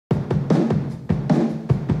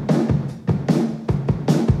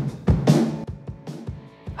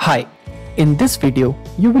Hi, in this video,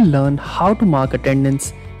 you will learn how to mark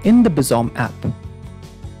attendance in the Bizom app.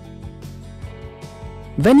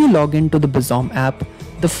 When you log into the Bizom app,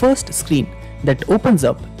 the first screen that opens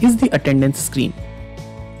up is the attendance screen.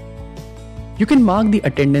 You can mark the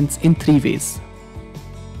attendance in three ways.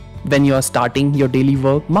 When you are starting your daily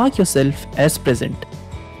work, mark yourself as present.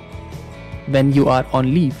 When you are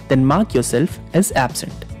on leave, then mark yourself as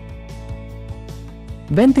absent.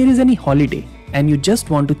 When there is any holiday and you just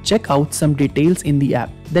want to check out some details in the app,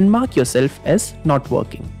 then mark yourself as not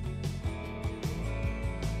working.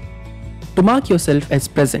 To mark yourself as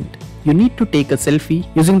present, you need to take a selfie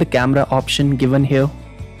using the camera option given here.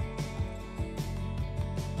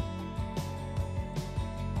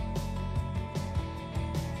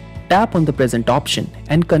 Tap on the present option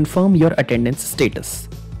and confirm your attendance status.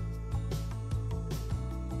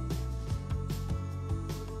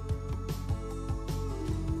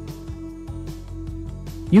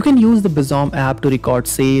 You can use the Bizom app to record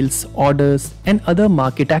sales, orders, and other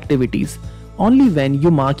market activities only when you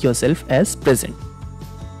mark yourself as present.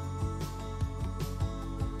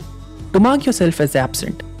 To mark yourself as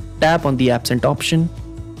absent, tap on the absent option.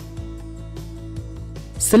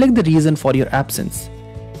 Select the reason for your absence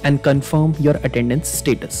and confirm your attendance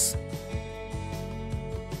status.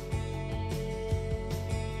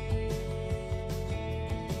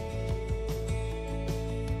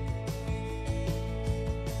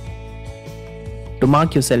 To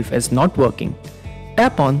mark yourself as not working,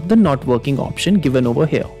 tap on the not working option given over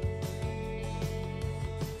here.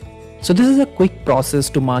 So this is a quick process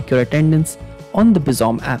to mark your attendance on the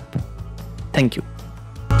Bizom app. Thank you.